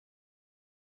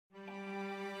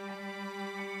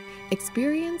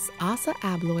Experience ASSA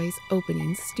ABLOY's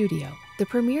Openings Studio, the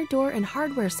premier door and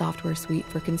hardware software suite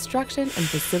for construction and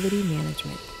facility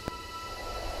management.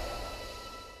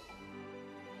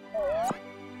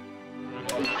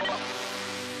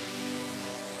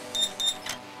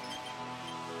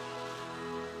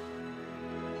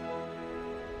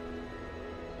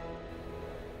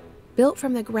 Built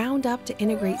from the ground up to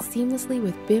integrate seamlessly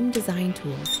with BIM design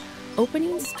tools,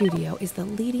 Openings Studio is the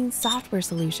leading software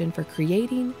solution for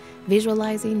creating,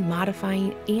 visualizing,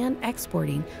 modifying, and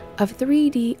exporting of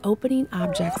 3D opening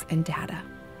objects and data.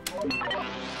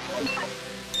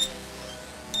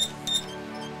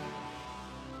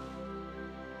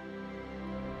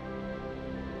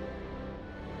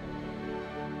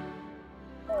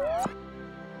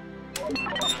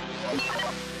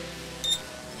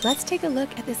 Let's take a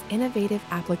look at this innovative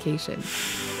application.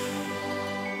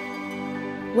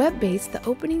 Web-based, the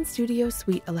Openings Studio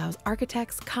suite allows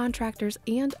architects, contractors,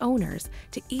 and owners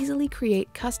to easily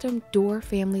create custom door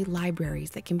family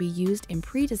libraries that can be used in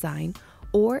pre-design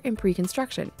or in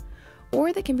pre-construction,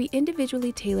 or that can be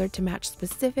individually tailored to match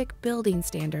specific building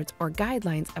standards or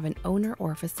guidelines of an owner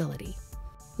or facility.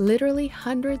 Literally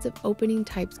hundreds of opening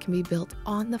types can be built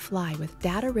on the fly with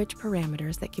data-rich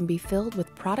parameters that can be filled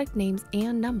with product names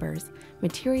and numbers,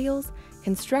 materials,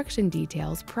 construction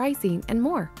details, pricing, and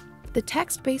more. The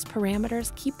text-based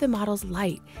parameters keep the models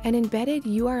light, and embedded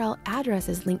URL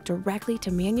addresses link directly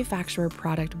to manufacturer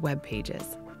product web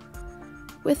pages.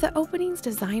 With the Openings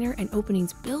Designer and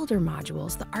Openings Builder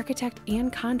modules, the architect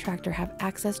and contractor have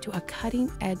access to a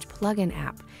cutting-edge plugin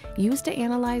app used to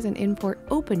analyze and import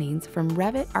openings from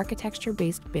Revit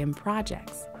architecture-based BIM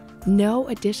projects. No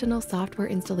additional software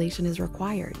installation is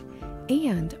required,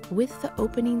 and with the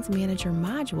Openings Manager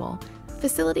module,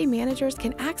 facility managers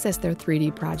can access their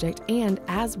 3D project and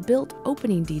as-built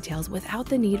opening details without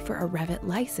the need for a Revit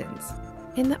license.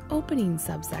 In the Opening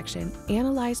subsection,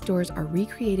 analyzed doors are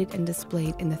recreated and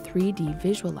displayed in the 3D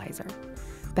visualizer.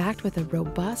 Backed with a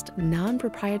robust,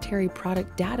 non-proprietary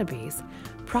product database,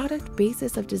 product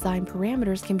basis of design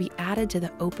parameters can be added to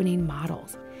the opening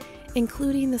models,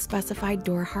 including the specified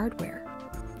door hardware.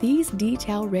 These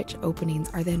detail-rich openings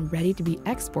are then ready to be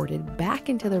exported back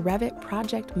into the Revit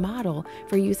project model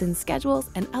for use in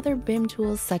schedules and other BIM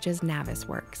tools such as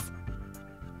Navisworks.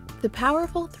 The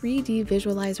powerful 3D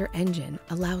visualizer engine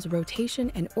allows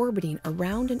rotation and orbiting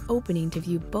around an opening to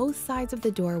view both sides of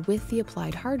the door with the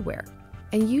applied hardware.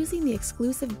 And using the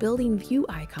exclusive building view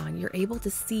icon, you're able to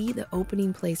see the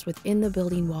opening placed within the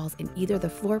building walls in either the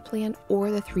floor plan or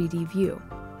the 3D view.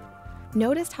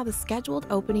 Notice how the scheduled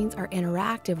openings are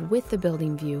interactive with the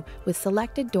building view, with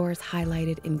selected doors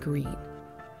highlighted in green.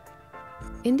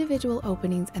 Individual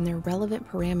openings and their relevant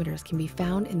parameters can be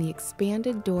found in the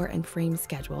expanded door and frame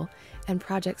schedule, and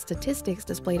project statistics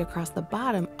displayed across the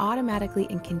bottom automatically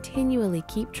and continually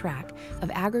keep track of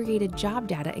aggregated job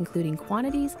data, including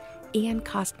quantities and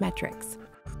cost metrics.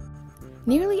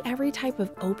 Nearly every type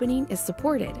of opening is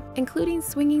supported, including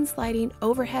swinging, sliding,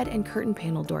 overhead, and curtain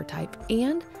panel door type,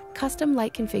 and custom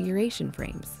light configuration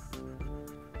frames.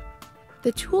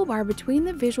 The toolbar between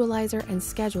the visualizer and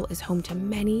schedule is home to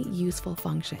many useful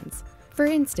functions. For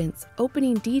instance,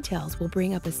 opening details will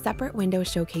bring up a separate window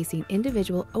showcasing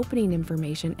individual opening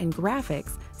information and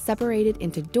graphics separated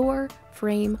into door,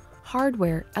 frame,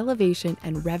 hardware, elevation,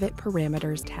 and Revit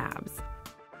parameters tabs.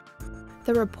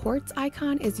 The Reports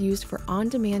icon is used for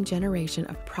on-demand generation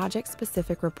of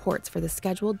project-specific reports for the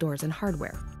scheduled doors and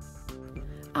hardware.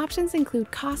 Options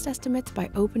include cost estimates by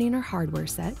opening or hardware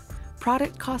set,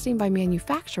 product costing by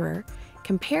manufacturer,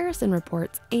 comparison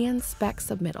reports, and spec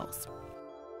submittals.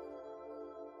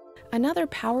 Another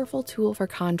powerful tool for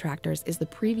contractors is the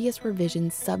Previous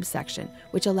Revisions subsection,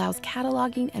 which allows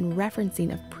cataloging and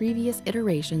referencing of previous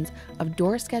iterations of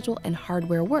door schedule and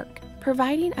hardware work,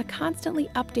 providing a constantly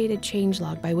updated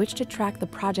changelog by which to track the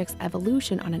project's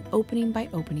evolution on an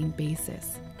opening-by-opening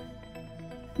basis.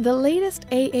 The latest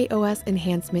AAOS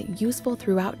enhancement useful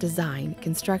throughout design,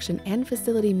 construction, and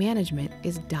facility management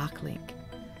is docLINK.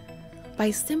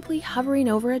 By simply hovering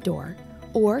over a door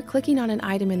or clicking on an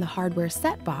item in the hardware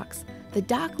set box, the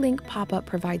docLINK pop-up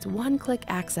provides one-click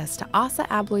access to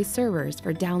ASSA ABLOY servers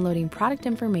for downloading product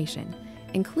information,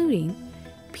 including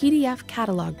PDF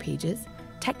catalog pages,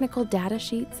 technical data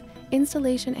sheets,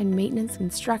 installation and maintenance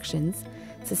instructions,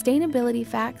 sustainability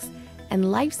facts, and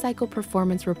lifecycle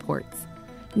performance reports.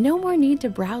 No more need to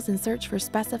browse and search for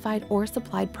specified or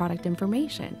supplied product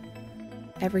information.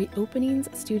 Every Openings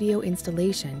Studio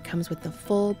installation comes with the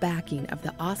full backing of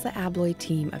the ASSA ABLOY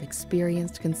team of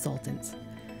experienced consultants.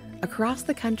 Across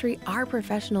the country, our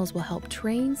professionals will help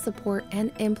train, support,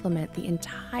 and implement the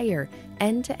entire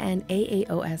end-to-end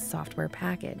AAOS software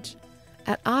package.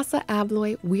 At ASSA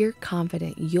ABLOY, we're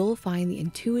confident you'll find the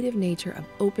intuitive nature of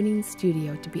Opening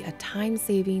Studio to be a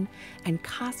time-saving and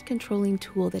cost-controlling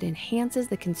tool that enhances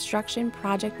the construction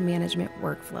project management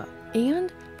workflow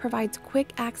and provides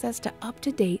quick access to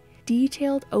up-to-date,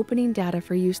 detailed opening data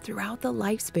for use throughout the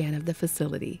lifespan of the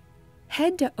facility.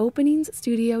 Head to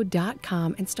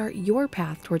openingsstudio.com and start your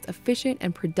path towards efficient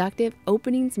and productive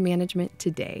openings management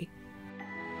today.